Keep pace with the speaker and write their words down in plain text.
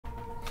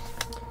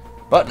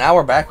But now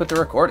we're back with the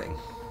recording.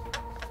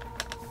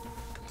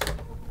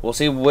 We'll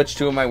see which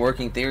two of my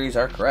working theories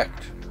are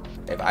correct.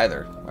 If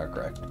either are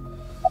correct.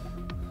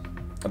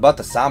 About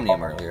the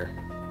Somnium earlier.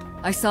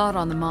 I saw it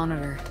on the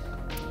monitor.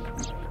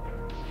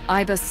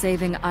 Iba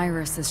saving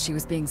Iris as she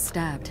was being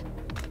stabbed.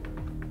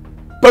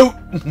 Boot!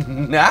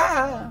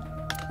 Nah!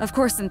 Of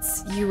course,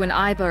 since you and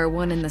Iba are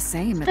one and the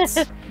same, it's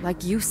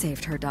like you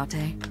saved her,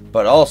 Date.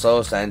 But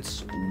also,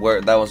 since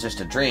that was just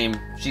a dream,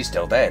 she's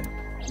still dead.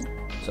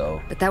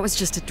 So... But that was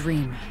just a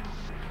dream.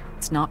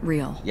 It's not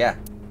real. Yeah.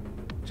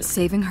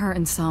 Saving her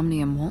in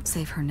Somnium won't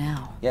save her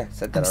now. Yeah,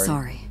 said that I'm already.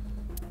 sorry.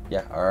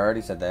 Yeah, I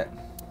already said that.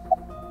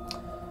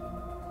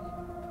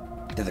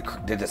 Did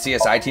the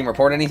CSI team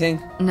report anything?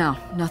 No,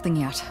 nothing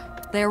yet.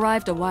 They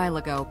arrived a while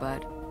ago,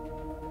 but...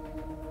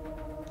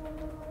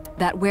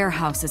 That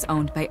warehouse is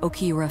owned by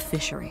Okiura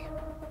Fishery.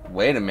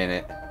 Wait a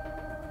minute.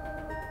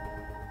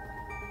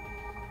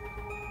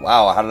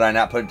 Wow, how did I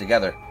not put it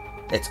together?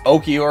 It's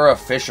Okiura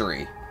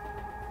Fishery.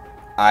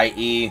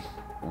 I.e.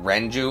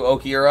 Renju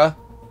Okiura?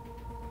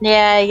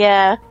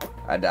 Yeah.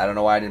 I don't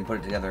know why I didn't put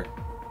it together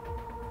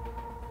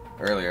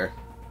earlier.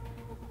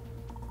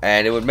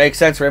 And it would make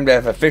sense for him to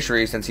have a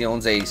fishery since he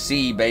owns a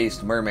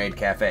sea-based mermaid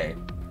cafe.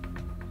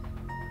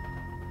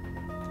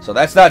 So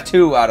that's not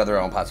too out of their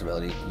own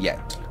possibility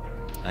yet.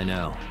 I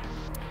know.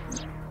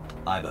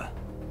 Iba,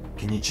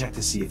 can you check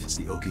to see if it's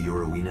the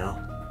Okiura we know?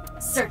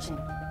 Searching.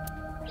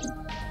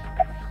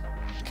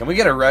 Can we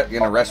get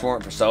an arrest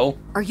warrant for So?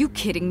 Are you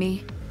kidding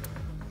me?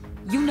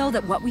 You know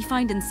that what we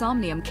find in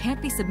Somnium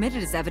can't be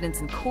submitted as evidence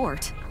in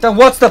court. Then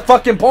what's the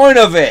fucking point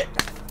of it?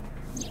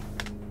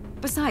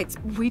 Besides,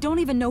 we don't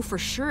even know for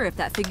sure if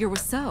that figure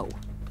was So.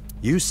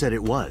 You said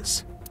it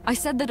was. I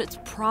said that it's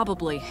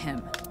probably him.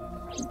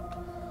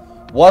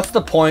 What's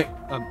the point?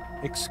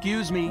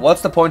 Excuse me?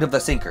 What's the point of the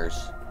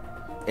sinkers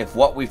if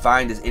what we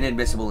find is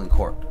inadmissible in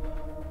court?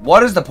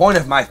 What is the point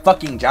of my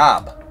fucking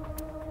job?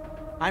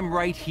 I'm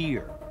right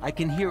here. I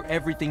can hear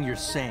everything you're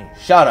saying.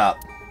 Shut up.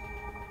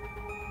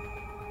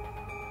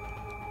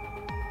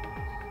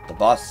 The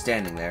boss is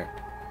standing there.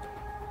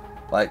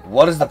 Like,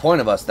 what is the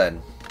point of us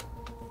then?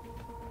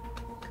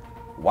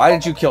 Why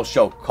did you call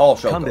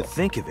Shoko? Come to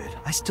think of it,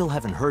 I still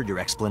haven't heard your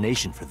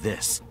explanation for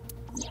this.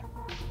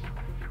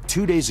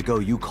 2 days ago,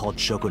 you called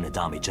Shoko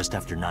Nadami just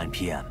after 9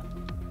 p.m.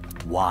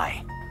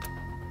 Why?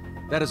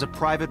 That is a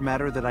private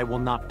matter that I will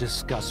not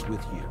discuss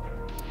with you.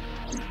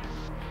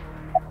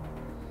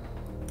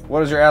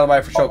 What is your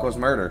alibi for Shoko's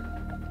murder?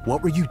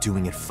 What were you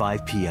doing at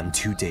 5 p.m.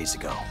 2 days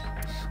ago?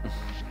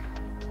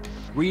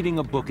 Reading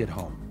a book at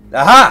home.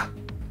 Aha!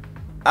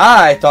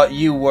 I thought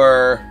you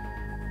were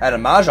at a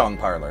mahjong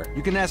parlor.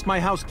 You can ask my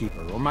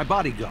housekeeper or my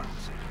bodyguards.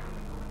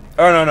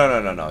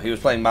 Oh, no. He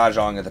was playing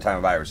mahjong at the time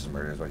of Iris's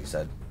murder, is what he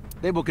said.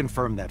 They will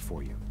confirm that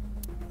for you.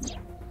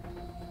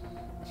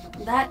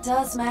 That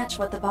does match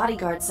what the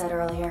bodyguard said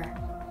earlier.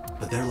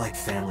 But they're like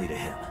family to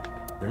him.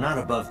 They're not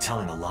above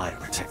telling a lie to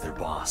protect their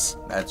boss.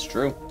 That's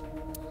true.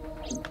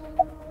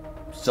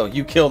 So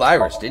you killed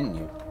Iris, didn't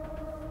you?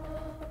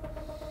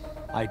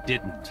 I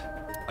didn't.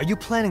 Are you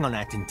planning on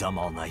acting dumb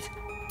all night?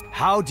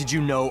 How did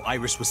you know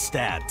Iris was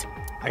stabbed?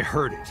 I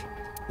heard it.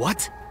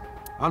 What?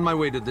 On my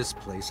way to this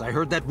place, I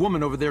heard that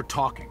woman over there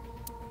talking.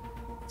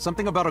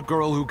 Something about a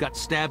girl who got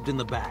stabbed in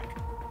the back.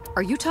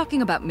 Are you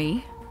talking about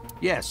me?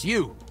 Yes,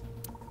 you.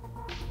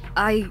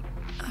 I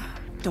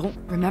don't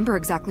remember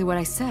exactly what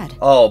I said.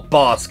 Oh,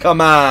 boss, come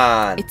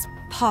on! It's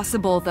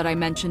possible that I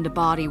mentioned a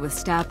body with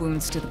stab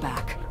wounds to the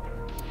back.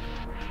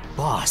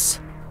 Boss.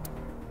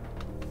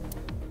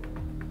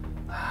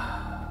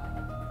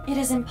 It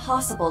is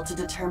impossible to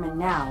determine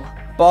now.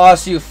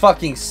 Boss, you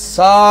fucking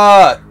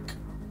suck!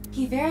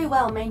 He very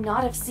well may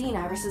not have seen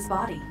Iris's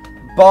body.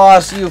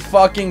 Boss, you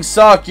fucking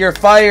suck! You're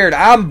fired!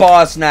 I'm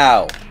boss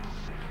now!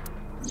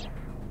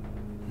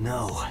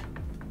 No.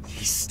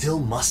 He still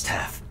must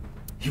have.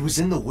 He was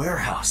in the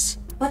warehouse.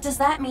 But does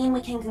that mean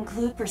we can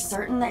conclude for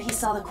certain that he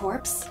saw the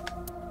corpse?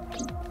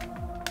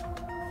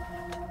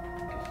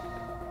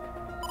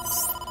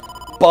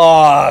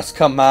 Boss,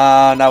 come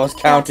on! I was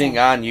counting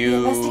on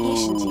you! The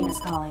investigation team is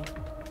calling.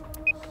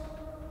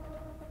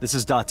 This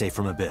is Date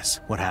from Abyss.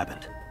 What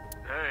happened?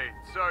 Hey,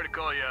 sorry to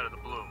call you out of the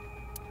blue.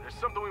 There's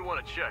something we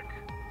want to check.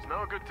 Is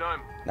now a good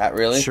time? Not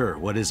really? Sure,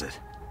 what is it?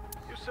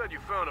 You said you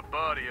found a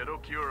body at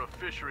Okiura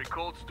Fishery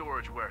Cold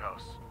Storage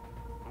Warehouse.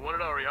 The one at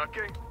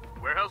Ariake?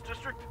 Warehouse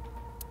District?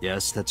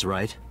 Yes, that's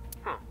right.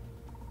 Huh.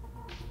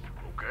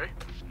 Okay.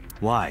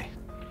 Why?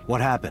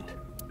 What happened?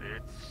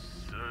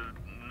 It's,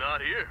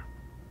 not here.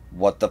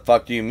 What the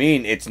fuck do you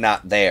mean it's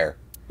not there?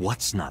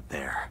 What's not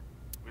there?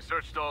 We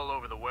searched all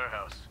over the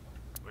warehouse.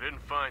 We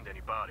didn't find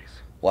any bodies.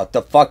 What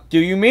the fuck do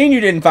you mean you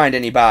didn't find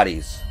any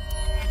bodies?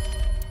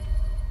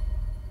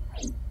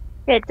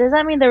 Okay, does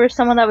that mean there was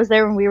someone that was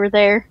there when we were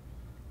there?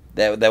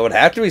 There would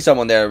have to be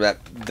someone there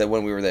that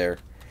when we were there.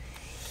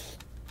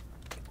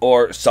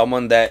 Or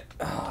someone that...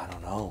 Oh, I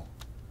don't know.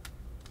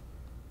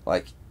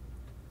 Like,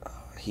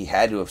 he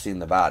had to have seen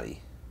the body.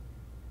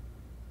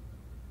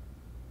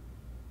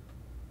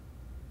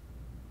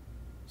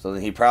 So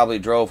then he probably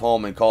drove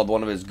home and called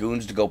one of his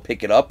goons to go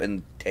pick it up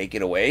and take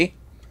it away.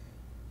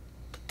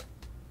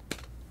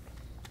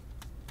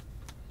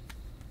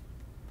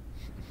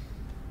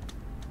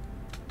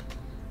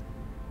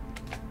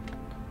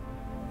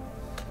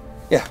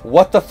 Yeah,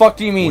 what the fuck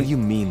do you mean? What do you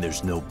mean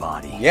there's no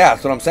body? Yeah,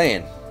 that's what I'm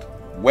saying.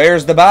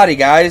 Where's the body,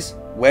 guys?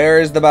 Where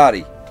is the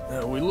body?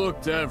 Yeah, we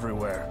looked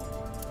everywhere,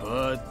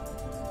 but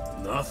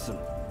nothing.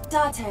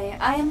 Date,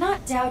 I am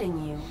not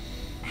doubting you.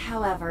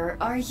 However,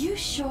 are you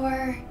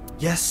sure?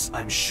 Yes,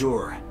 I'm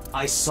sure.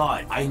 I saw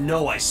it. I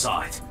know I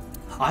saw it.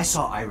 I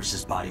saw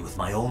Iris's body with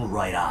my own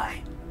right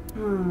eye.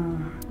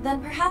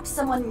 Then perhaps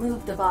someone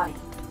moved the body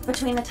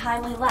between the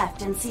time we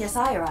left and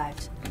CSI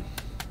arrived.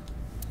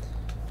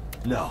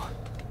 No,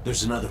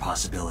 there's another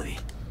possibility.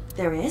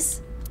 There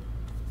is?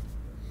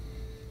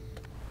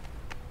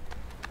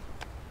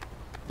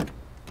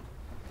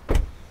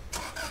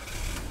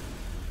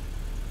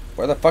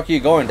 Where the fuck are you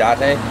going,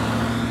 Date?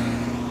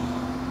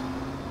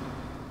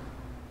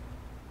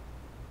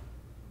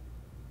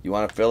 You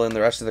want to fill in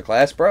the rest of the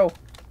class, bro?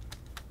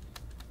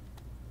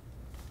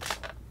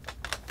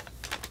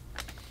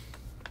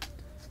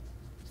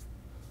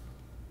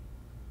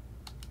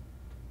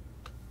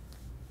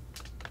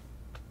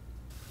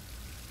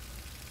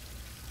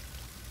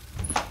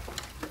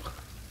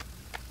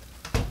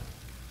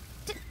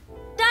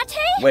 Date?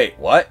 Wait,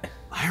 what?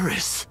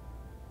 Iris!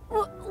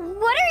 What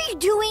are you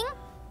doing?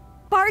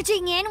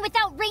 Barging in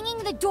without ringing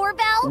the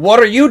doorbell? What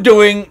are you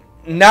doing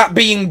not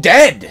being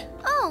dead?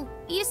 Oh,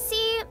 you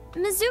see,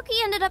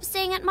 Mizuki ended up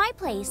staying at my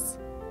place.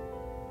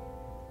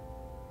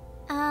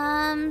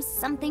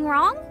 Something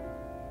wrong?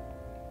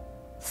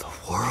 The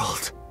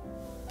world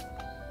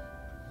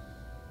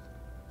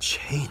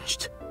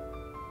changed.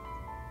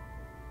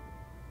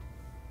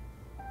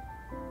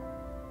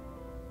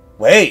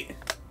 Wait.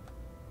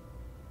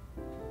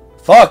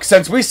 Fuck,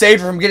 since we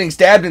saved her from getting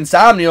stabbed in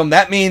Somnium,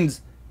 that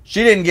means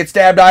she didn't get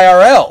stabbed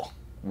IRL.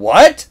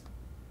 What?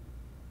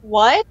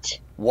 What?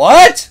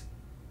 What?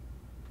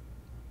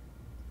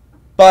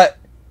 But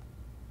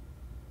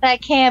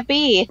That can't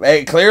be.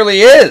 it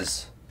clearly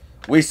is.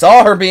 We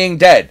saw her being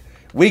dead.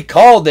 We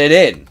called it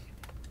in.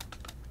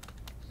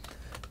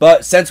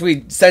 But since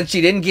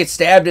she didn't get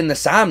stabbed in the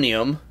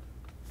Somnium,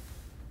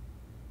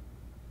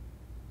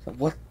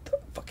 what the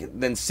fuck?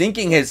 Then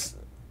sinking his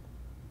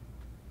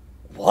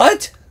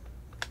what?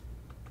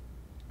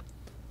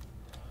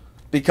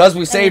 Because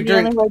we saved her.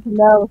 Only way to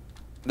know.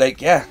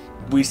 Like, yeah,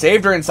 we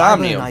saved her in Iris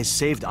Somnium. and I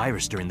saved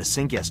Iris during the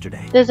sink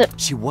yesterday. Does it?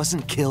 She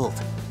wasn't killed.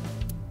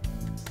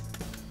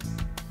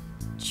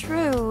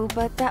 True,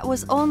 but that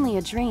was only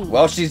a dream.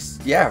 Well, she's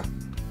yeah.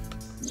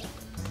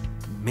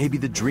 Maybe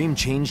the dream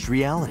changed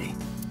reality.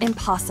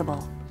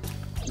 Impossible.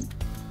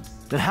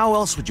 Then how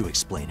else would you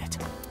explain it?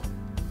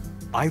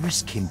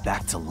 Iris came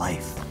back to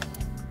life.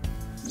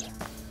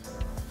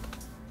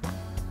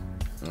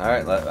 All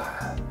right,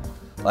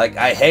 like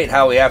I hate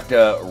how we have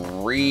to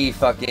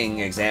fucking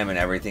examine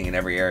everything in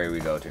every area we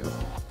go to.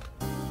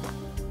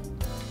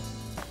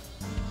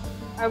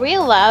 Are we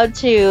allowed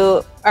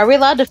to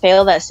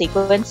fail that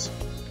sequence?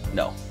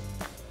 No.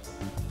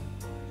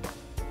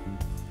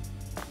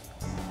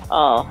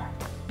 Oh.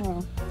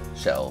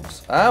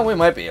 Shelves. We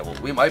might be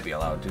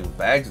allowed to.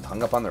 Bags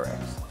hung up on the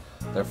racks.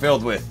 They're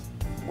filled with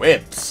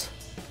whips.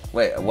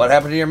 Wait, what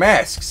happened to your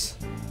masks?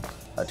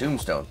 A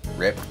tombstone.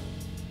 Rip.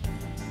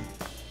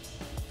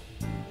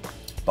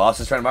 Boss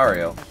is friend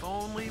Mario. If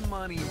only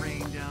money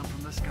rained down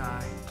from the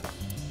sky.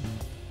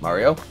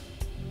 Mario?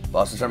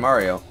 Boss is friend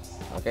Mario.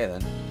 Okay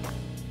then.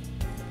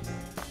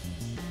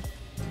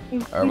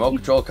 A remote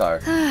control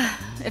car.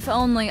 If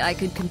only I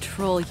could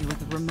control you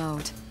with a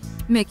remote.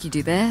 Make you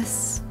do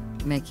this,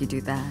 make you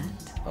do that.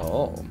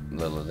 Oh, a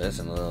little of this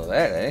and a little of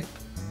that, eh?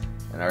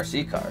 An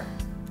RC car.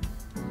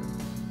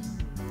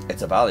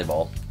 It's a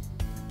volleyball.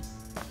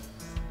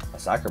 A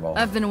soccer ball.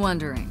 I've been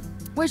wondering,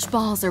 which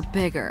balls are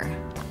bigger?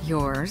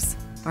 Yours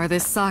or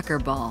this soccer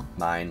ball?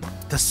 Mine.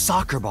 The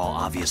soccer ball,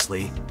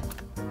 obviously.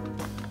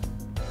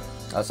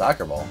 A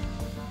soccer ball.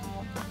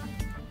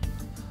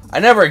 I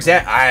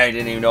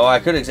didn't even know I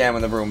could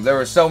examine the broom. There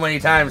were so many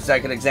times I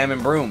could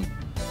examine broom.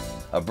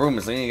 A broom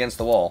is leaning against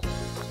the wall.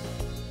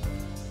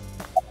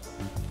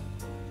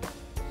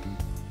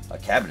 A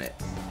cabinet.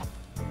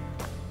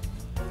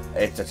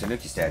 It's a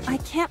Tanuki statue. I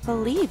can't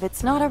believe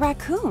it's not a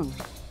raccoon.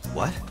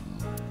 What?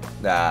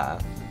 Nah.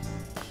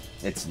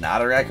 It's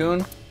not a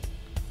raccoon?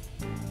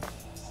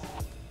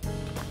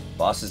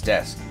 Boss's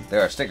desk. There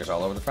are stickers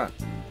all over the front.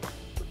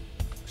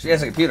 She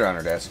has a computer on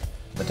her desk.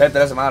 The type that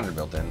has a monitor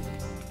built in.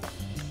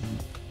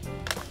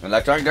 An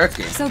electronic darts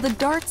game. So the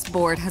darts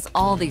board has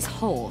all these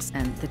holes,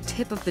 and the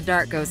tip of the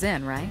dart goes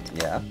in, right?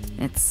 Yeah.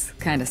 It's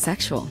kind of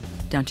sexual,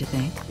 don't you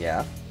think?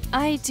 Yeah.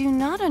 I do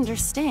not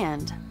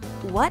understand.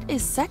 What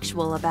is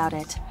sexual about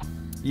it?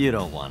 You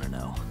don't want to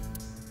know.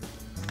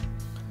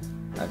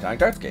 Electronic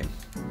darts game.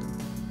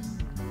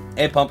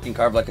 A pumpkin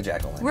carved like a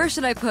jack-o'-lantern. Where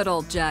should I put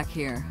old Jack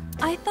here?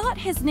 I thought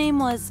his name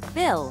was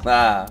Bill.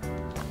 Ah.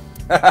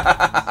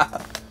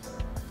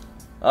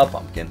 A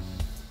pumpkin.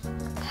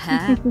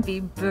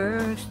 Happy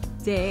birthday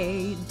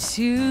birthday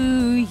to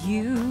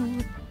you.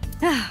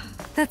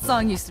 That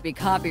song used to be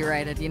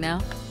copyrighted, you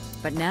know?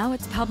 But now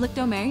it's public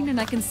domain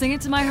and I can sing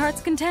it to my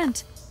heart's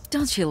content.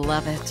 Don't you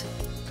love it?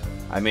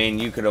 I mean,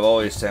 you could have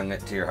always sung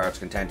it to your heart's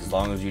content as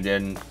long as you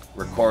didn't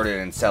record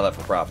it and sell it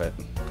for profit.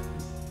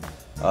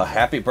 A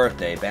happy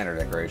birthday banner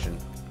decoration.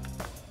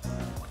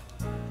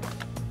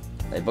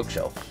 A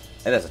bookshelf.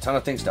 It has a ton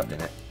of things stuffed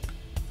in it.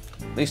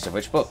 Least of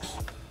which books.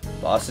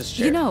 Boss's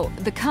chair. You know,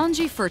 the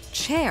kanji for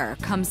chair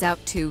comes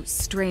out to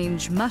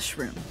strange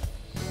mushroom.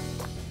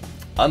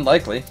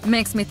 Unlikely.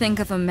 Makes me think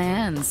of a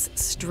man's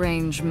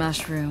strange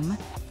mushroom,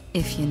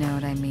 if you know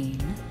what I mean.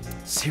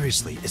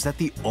 Seriously, is that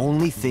the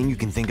only thing you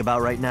can think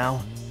about right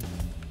now?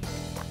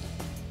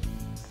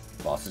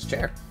 Boss's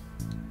chair.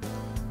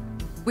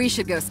 We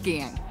should go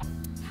skiing.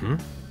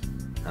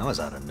 That was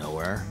out of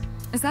nowhere.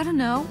 Is that a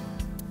no?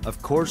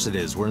 Of course it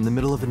is. We're in the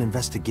middle of an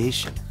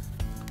investigation.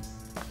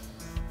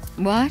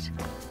 What?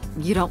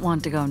 You don't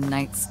want to go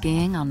night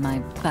skiing on my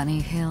bunny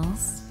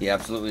hills? He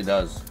absolutely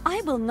does.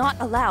 I will not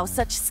allow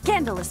such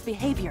scandalous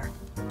behavior.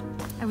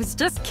 I was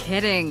just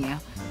kidding.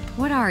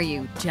 What are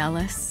you,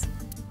 jealous?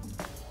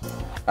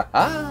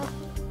 Haha.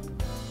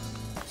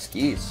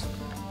 Skis.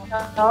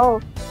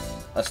 Oh.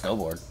 A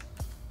snowboard.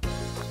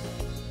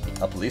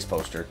 A police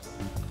poster.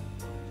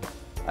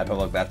 A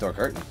public bathroom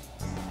curtain.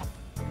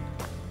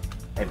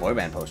 A boy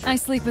band poster. I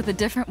sleep with a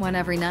different one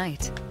every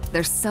night.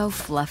 They're so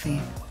fluffy.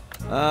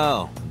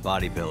 Oh,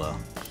 body pillow.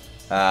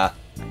 A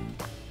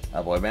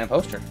boy band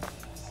poster.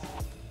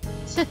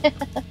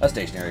 A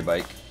stationary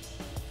bike.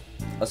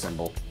 A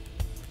symbol.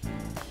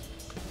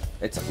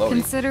 It's a floaty.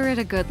 Consider it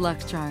a good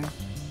luck charm.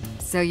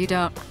 So you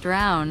don't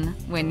drown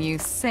when you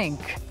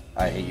sink.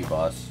 I hate you,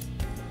 boss.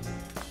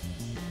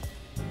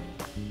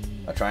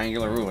 A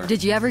triangular ruler.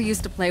 Did you ever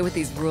used to play with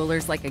these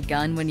rulers like a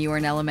gun when you were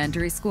in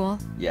elementary school?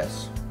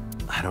 Yes.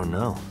 I don't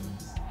know.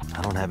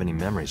 I don't have any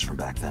memories from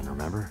back then,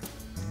 remember?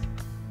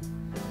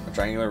 A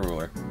triangular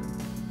ruler.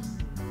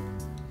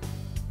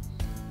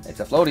 It's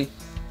a floaty.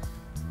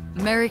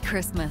 Merry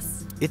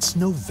Christmas. It's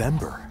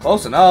November.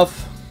 Close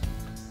enough.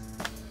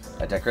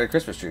 A decorated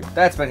Christmas tree.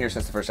 That's been here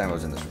since the first time I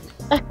was in this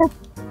room.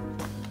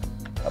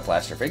 A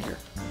plaster figure.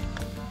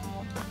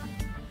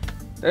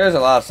 There's a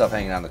lot of stuff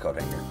hanging on the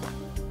coat hanger.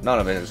 None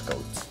of it is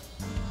coats.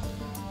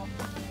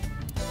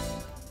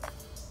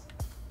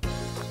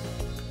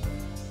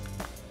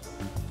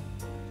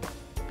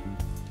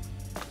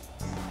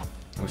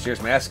 A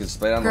mysterious mask is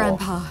displayed on the wall.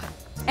 Grandpa.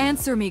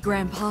 Answer me,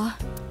 Grandpa.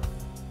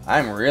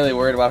 I'm really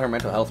worried about her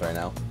mental health right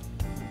now.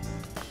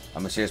 A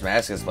mysterious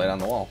mask is displayed on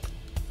the wall.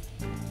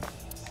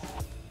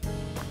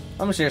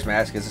 A mysterious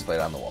mask is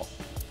displayed on the wall.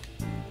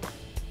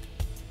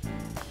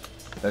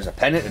 There's a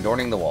pendant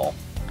adorning the wall.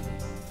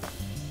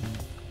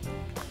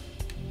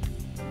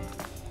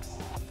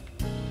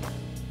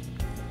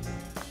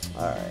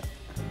 Alright.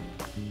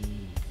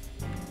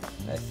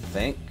 I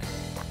think...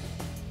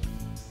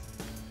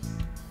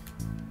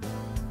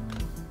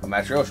 a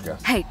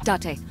matryoshka. Hey,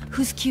 Date,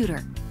 who's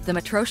cuter? The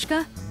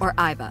Matryoshka or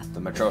Iba? The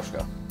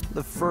matryoshka.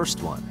 The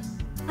first one.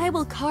 I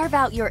will carve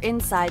out your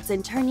insides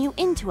and turn you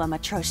into a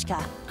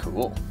matryoshka.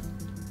 Cool.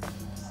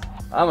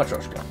 A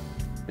matryoshka.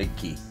 Big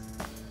key.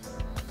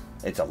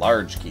 It's a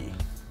large key.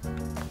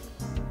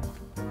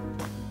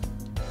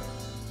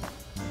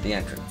 The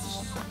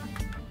entrance.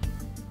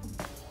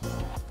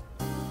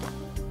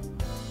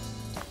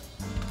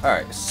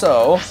 Alright,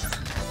 so...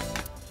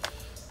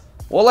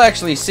 we'll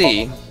actually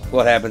see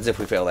what happens if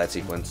we fail that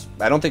sequence.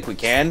 I don't think we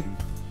can.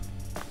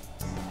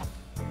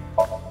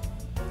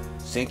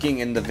 Sinking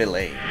in the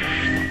villain.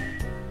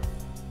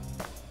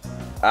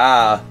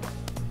 Ah.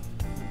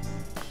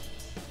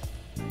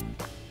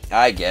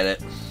 I get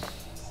it.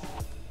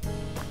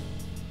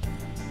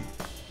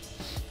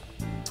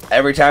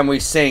 Every time we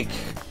sink,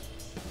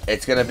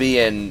 it's gonna be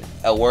in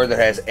a word that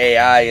has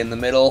AI in the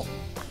middle,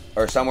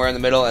 or somewhere in the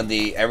middle, and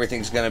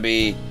everything's gonna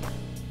be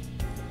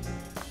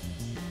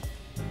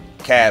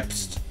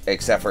caps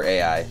except for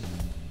AI.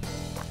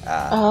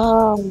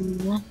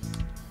 Oh.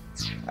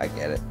 I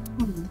get it.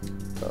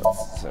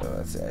 So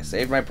let's see. I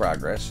saved my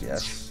progress.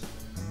 Yes.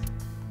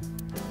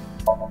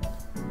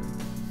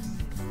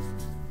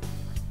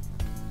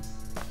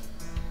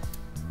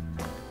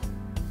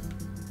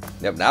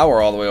 Yep. Now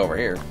we're all the way over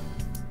here.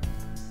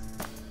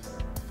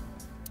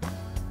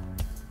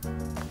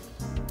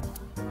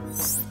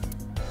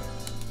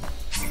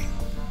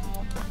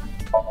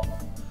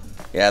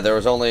 Yeah, there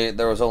was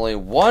only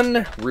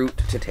one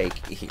route to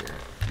take here.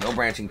 No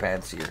branching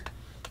paths here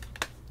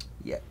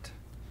yet.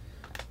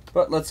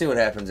 But let's see what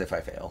happens if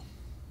I fail.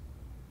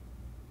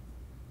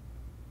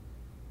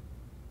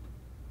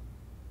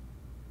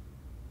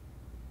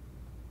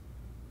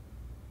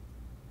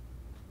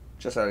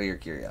 Just out of your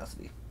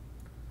curiosity.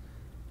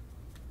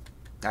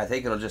 I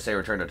think it'll just say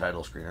return to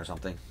title screen or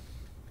something.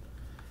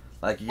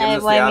 Like, it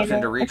gives us the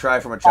option to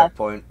retry from a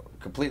checkpoint,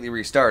 completely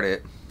restart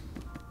it.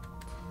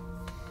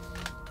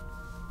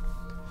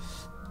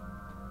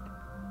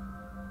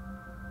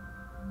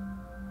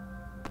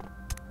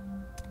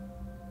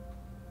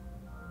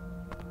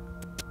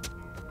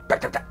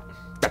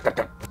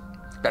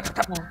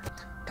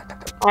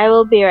 I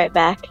will be right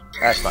back.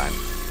 That's fine.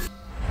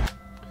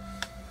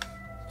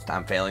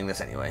 I'm failing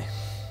this anyway.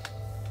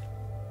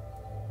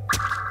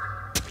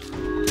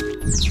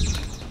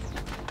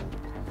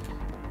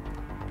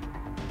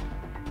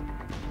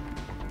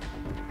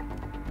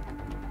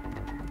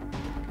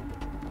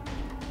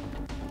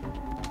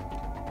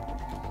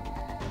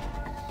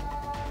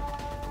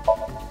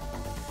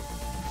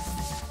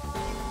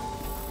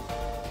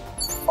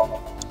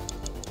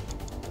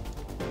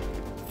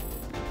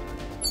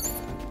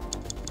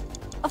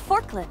 A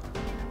forklift.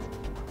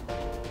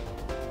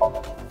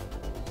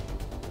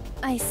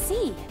 I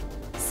see.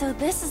 So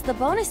this is the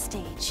bonus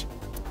stage.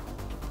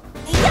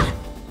 Yeah!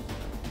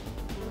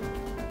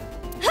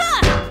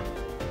 Ha!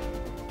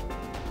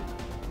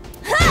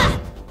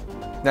 Ha!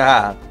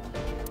 Ah.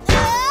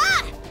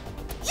 Ah!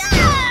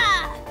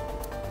 Yeah!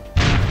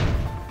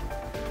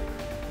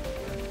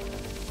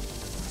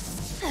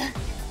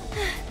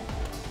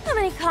 How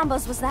many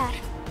combos was that?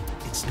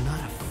 It's not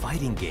a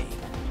fighting game.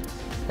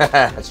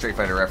 Street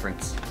Fighter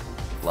reference.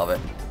 Love it.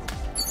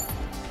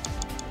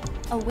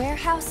 A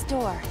warehouse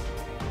door.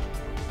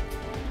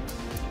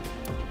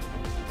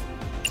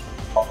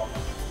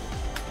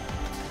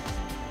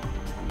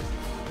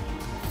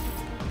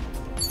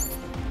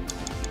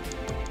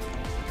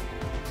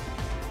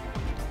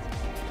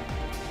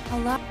 A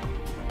lot.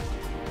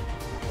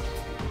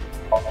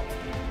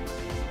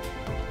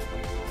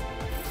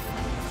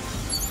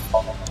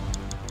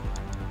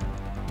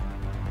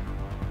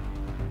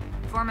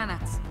 Four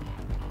minutes.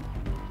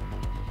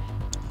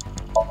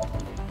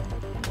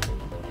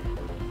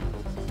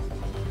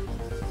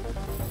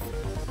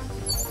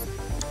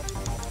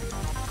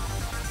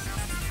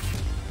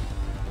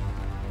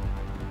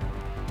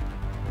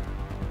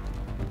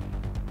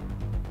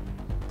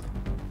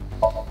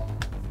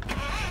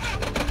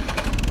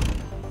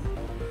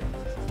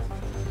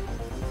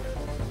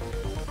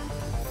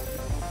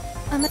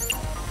 I'm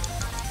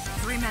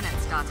 3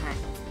 minutes, Date.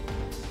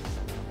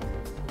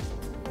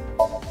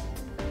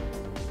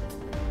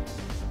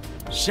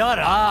 Shut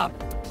up!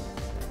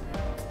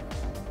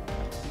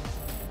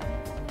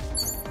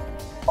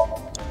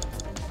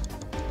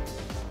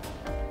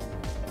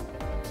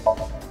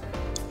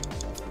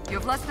 You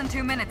have less than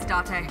 2 minutes,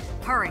 Date.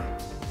 Hurry.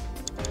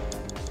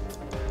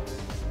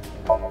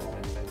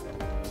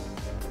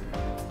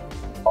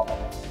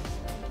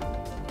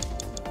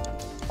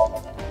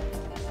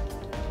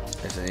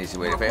 There's an easy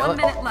way to You have fail 1 it.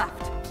 minute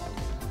left.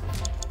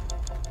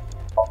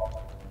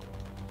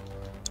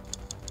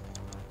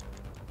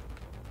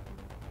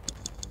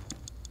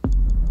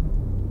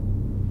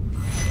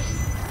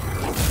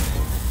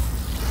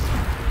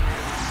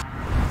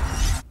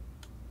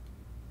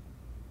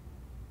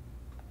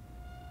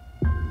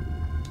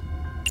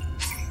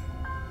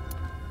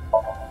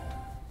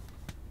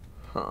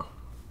 Huh.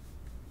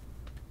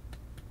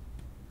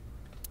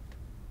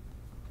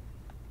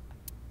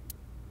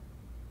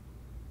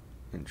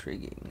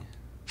 Intriguing.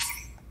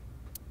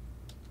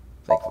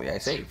 Thankfully, I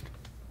saved.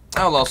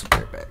 I'll also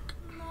put it back.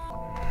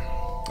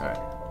 Alright.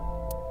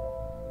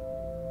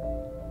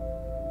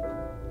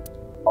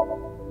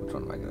 Which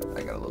one am I gonna...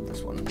 I gotta load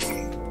this one.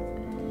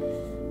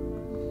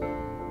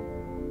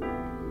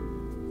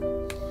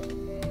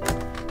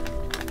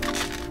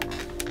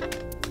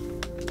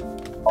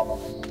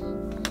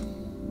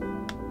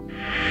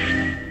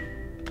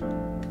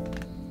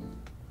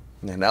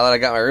 Yeah, now that I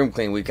got my room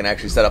clean, we can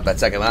actually set up that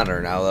second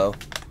monitor now, though.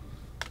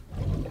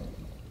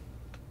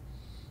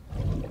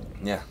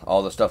 Yeah,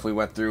 all the stuff we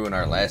went through in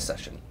our last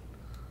session.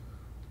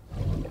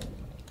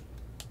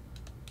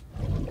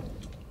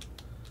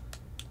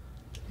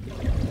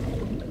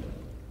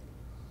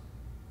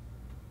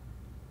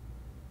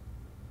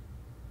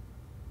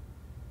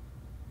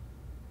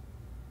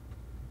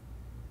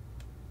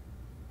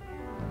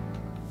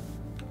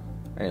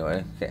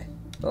 Anyway, okay.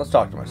 So let's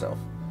talk to myself.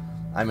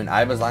 I'm in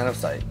Iva's line of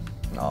sight.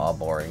 Aw,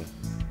 boring.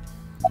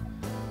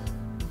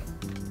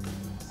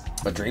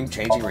 A dream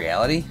changing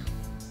reality?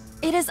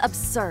 It is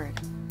absurd.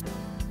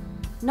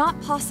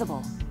 Not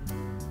possible.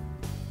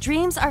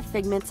 Dreams are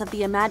figments of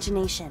the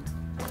imagination.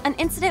 An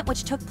incident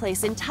which took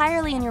place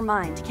entirely in your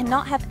mind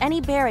cannot have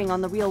any bearing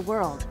on the real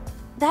world.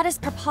 That is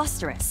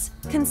preposterous.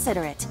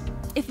 Consider it.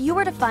 If you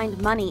were to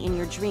find money in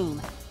your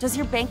dream, does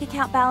your bank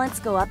account balance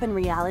go up in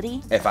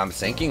reality? If I'm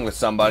syncing with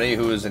somebody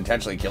who is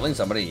intentionally killing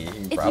somebody,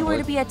 probably. If you were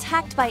to be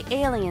attacked by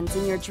aliens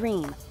in your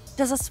dream,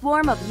 does a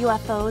swarm of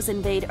UFOs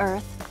invade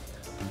Earth?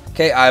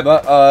 Okay,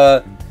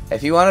 Iba,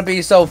 if you want to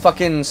be so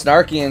fucking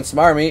snarky and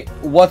smarmy,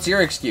 what's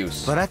your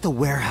excuse? But at the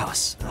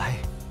warehouse,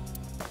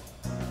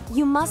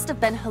 You must have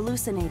been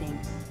hallucinating.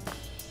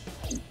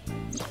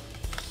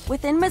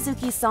 Within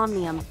Mizuki's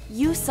Somnium,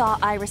 you saw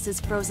Iris's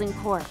frozen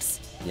corpse.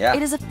 Yeah.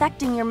 It is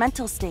affecting your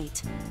mental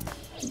state.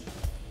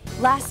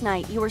 Last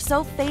night, you were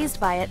so fazed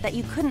by it that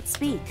you couldn't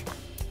speak.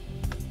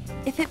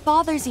 If it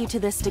bothers you to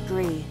this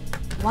degree,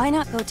 why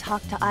not go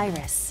talk to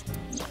Iris?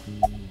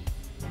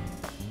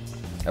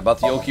 About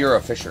the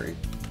Okura fishery.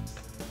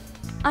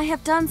 I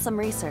have done some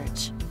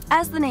research.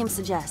 As the name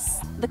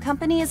suggests, the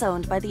company is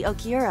owned by the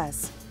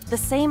Okuras, the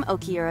same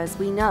Okuras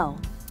we know.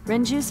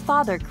 Renju's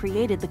father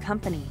created the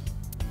company.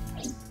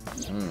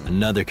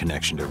 Another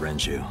connection to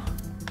Renju.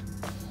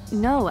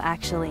 No,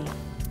 actually.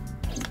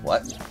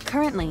 What?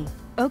 Currently,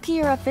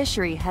 Okiura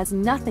Fishery has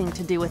nothing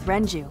to do with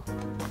Renju.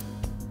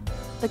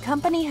 The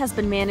company has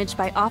been managed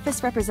by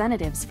office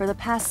representatives for the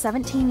past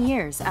 17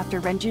 years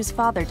after Renju's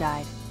father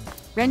died.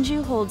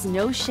 Renju holds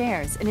no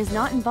shares and is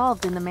not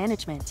involved in the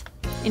management.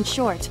 In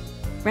short,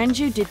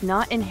 Renju did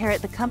not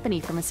inherit the company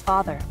from his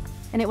father,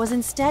 and it was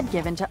instead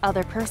given to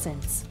other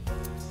persons.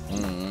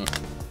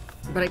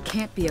 But it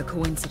can't be a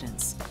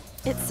coincidence.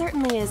 It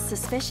certainly is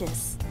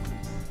suspicious.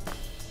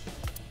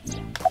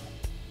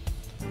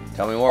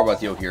 Tell me more about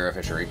the Okiura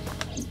fishery.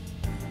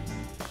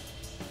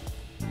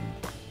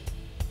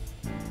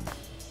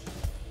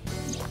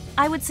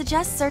 I would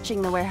suggest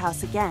searching the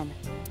warehouse again.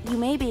 You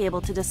may be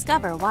able to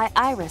discover why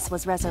Iris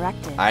was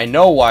resurrected. I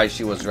know why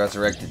she was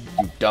resurrected,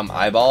 you dumb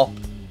eyeball.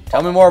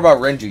 Tell me more about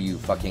Renju, you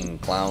fucking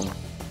clown.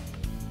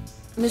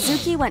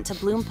 Mizuki went to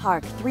Bloom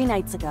Park 3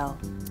 nights ago.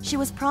 She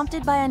was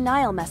prompted by a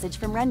Nile message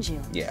from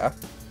Renju. Yeah.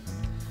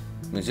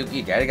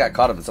 Mizuki, Daddy got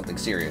caught up in something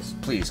serious.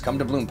 Please, come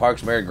to Bloom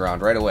Park's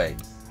merry-go-round right away.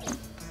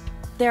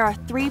 There are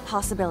 3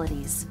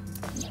 possibilities.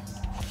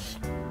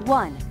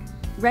 1.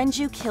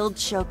 Renju killed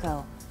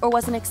Shoko, or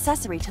was an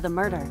accessory to the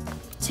murder.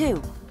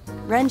 2.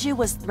 Renju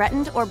was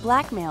threatened or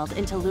blackmailed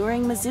into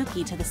luring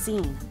Mizuki to the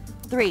scene.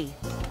 3.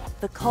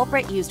 The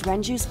culprit used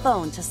Renju's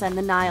phone to send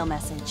the Nile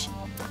message.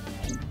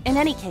 In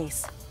any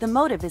case, the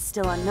motive is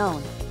still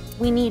unknown.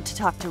 We need to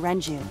talk to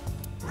Renju.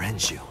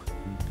 Renju?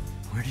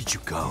 Where did you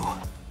go?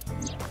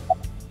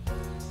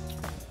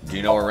 Do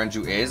you know where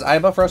Renju is,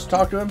 Aiba, for us to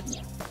talk to him?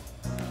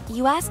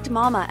 You asked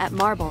Mama at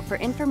Marble for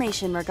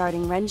information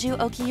regarding Renju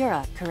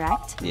Okiura,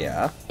 correct?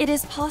 Yeah. It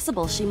is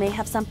possible she may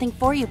have something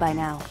for you by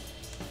now.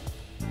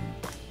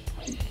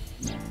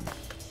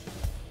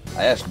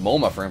 I asked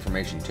Moma for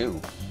information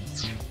too.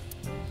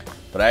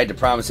 But I had to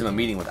promise him a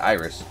meeting with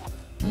Iris.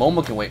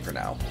 Moma can wait for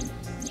now.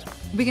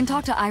 We can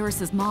talk to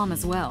Iris's mom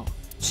as well.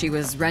 She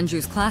was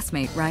Renju's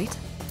classmate, right?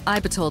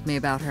 Aiba told me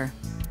about her.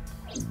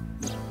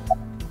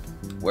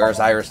 Where's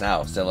Iris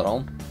now? Still at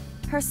home?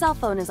 Her cell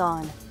phone is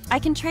on. I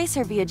can trace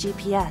her via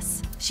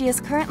GPS. She is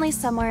currently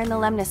somewhere in the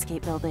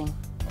Lemniscape building.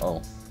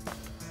 Oh.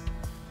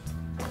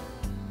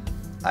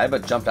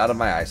 Aiba jumped out of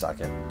my eye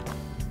socket.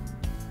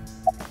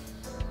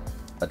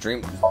 A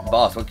dream...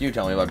 Boss, what can you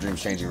tell me about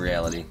dreams changing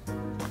reality?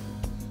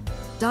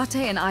 Date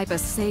and Aiba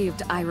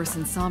saved Iris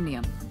and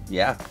Somnium.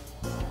 Yeah.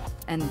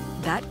 And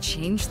that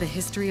changed the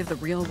history of the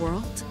real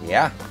world?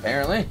 Yeah,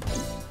 apparently.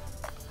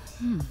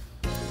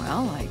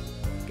 Well, I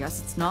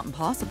guess it's not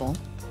impossible.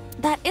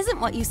 That isn't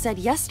what you said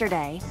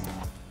yesterday.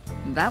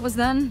 That was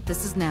then,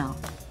 this is now.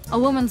 A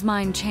woman's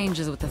mind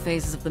changes with the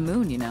phases of the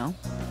moon, you know?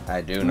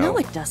 I do know. No,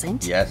 it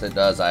doesn't. Yes, it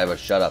does, Aiba.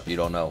 Shut up, you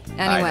don't know.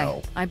 Anyway, I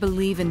know. I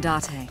believe in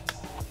Date.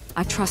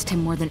 I trust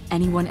him more than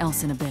anyone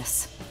else in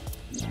Abyss.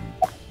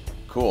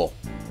 Cool.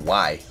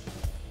 Why?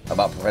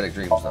 About prophetic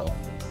dreams, though.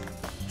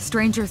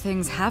 Stranger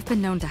things have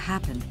been known to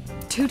happen.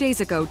 2 days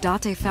ago,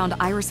 Date found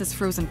Iris's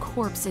frozen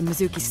corpse in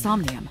Mizuki's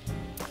Somnium.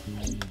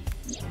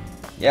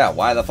 Yeah,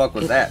 why the fuck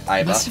was that,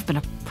 Aiba? Must have been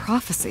a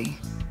prophecy.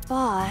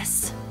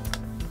 Boss.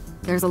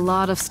 There's a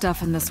lot of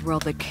stuff in this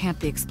world that can't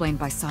be explained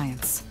by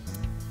science.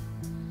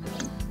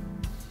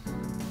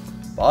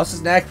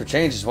 Boss's knack for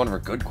change is one of her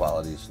good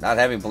qualities. Not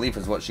having belief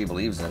is what she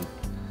believes in.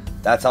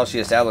 That's how she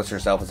established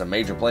herself as a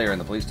major player in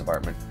the police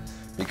department.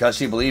 Because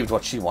she believed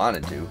what she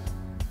wanted to.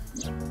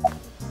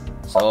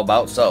 So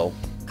about so.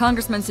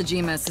 Congressman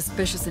Sejima is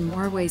suspicious in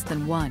more ways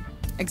than one.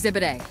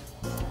 Exhibit A.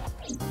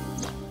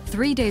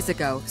 3 days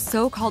ago,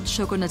 So called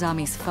Shoko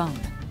Nadami's phone.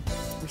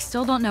 We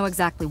still don't know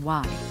exactly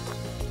why.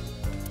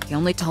 He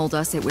only told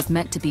us it was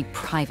meant to be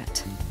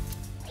private.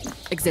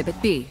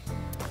 Exhibit B.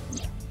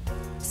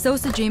 So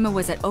Sejima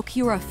was at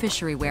Okiura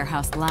Fishery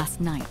Warehouse last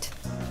night.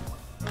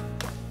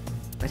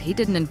 But he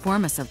didn't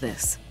inform us of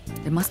this.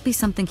 There must be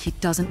something he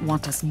doesn't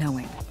want us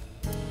knowing.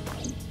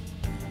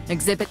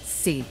 Exhibit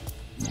C.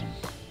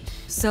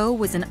 So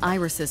was in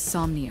Iris's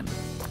Somnium.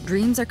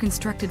 Dreams are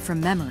constructed from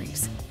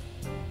memories.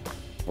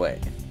 Wait.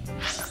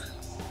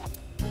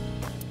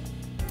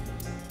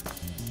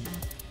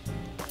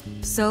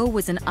 So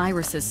was in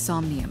Iris's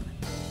Somnium.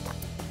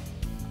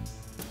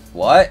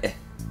 What?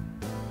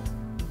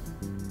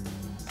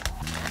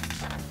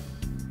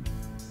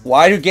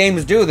 Why do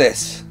games do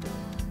this?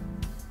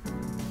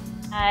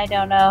 I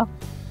don't know.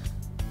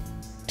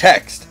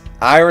 Text.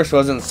 Iris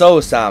was in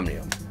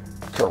Somnium.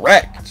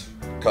 Correct.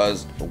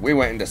 Because we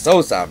went into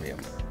Somnium.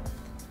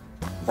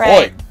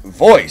 Right.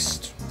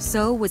 Voiced.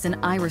 So was in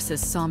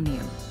Iris's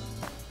Somnium.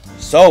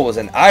 So was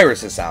in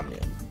Iris's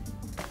Somnium.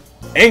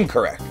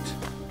 Incorrect.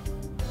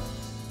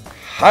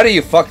 How do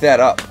you fuck that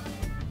up?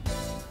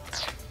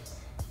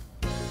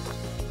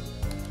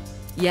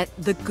 Yet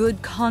the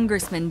good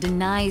congressman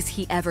denies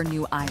he ever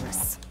knew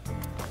Iris.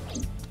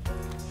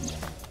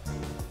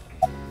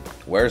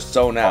 Where's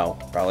So now?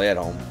 Probably at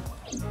home.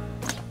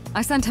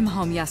 I sent him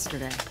home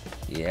yesterday.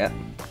 Yeah.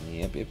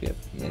 Yep.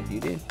 Yeah, you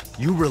did.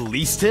 You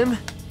released him?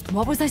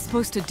 What was I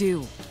supposed to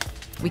do?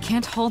 We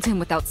can't hold him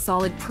without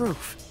solid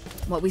proof.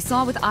 What we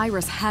saw with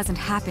Iris hasn't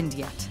happened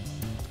yet.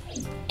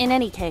 In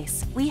any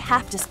case, we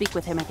have to speak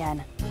with him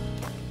again.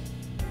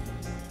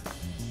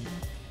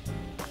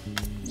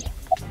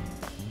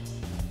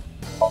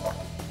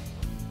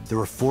 There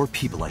are 4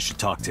 people I should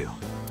talk to.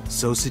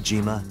 So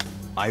Sejima,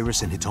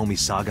 Iris and Hitomi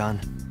Sagan,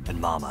 and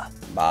Mama.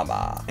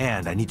 Mama.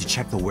 And I need to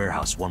check the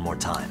warehouse one more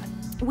time.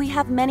 We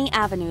have many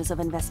avenues of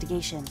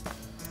investigation.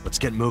 Let's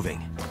get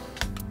moving.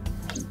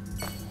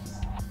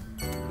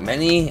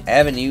 Many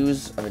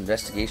avenues of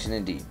investigation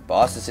indeed.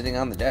 Boss is sitting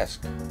on the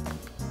desk.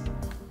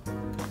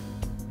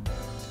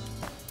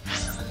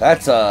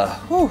 That's a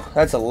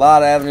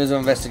lot of avenues of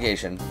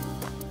investigation.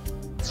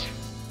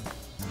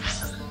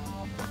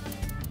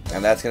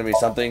 And that's going to be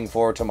something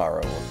for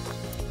tomorrow.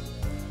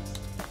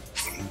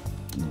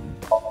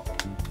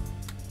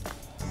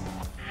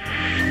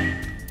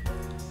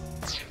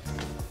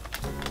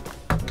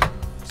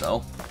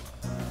 So,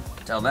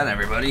 till then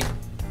everybody,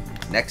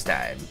 next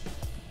time.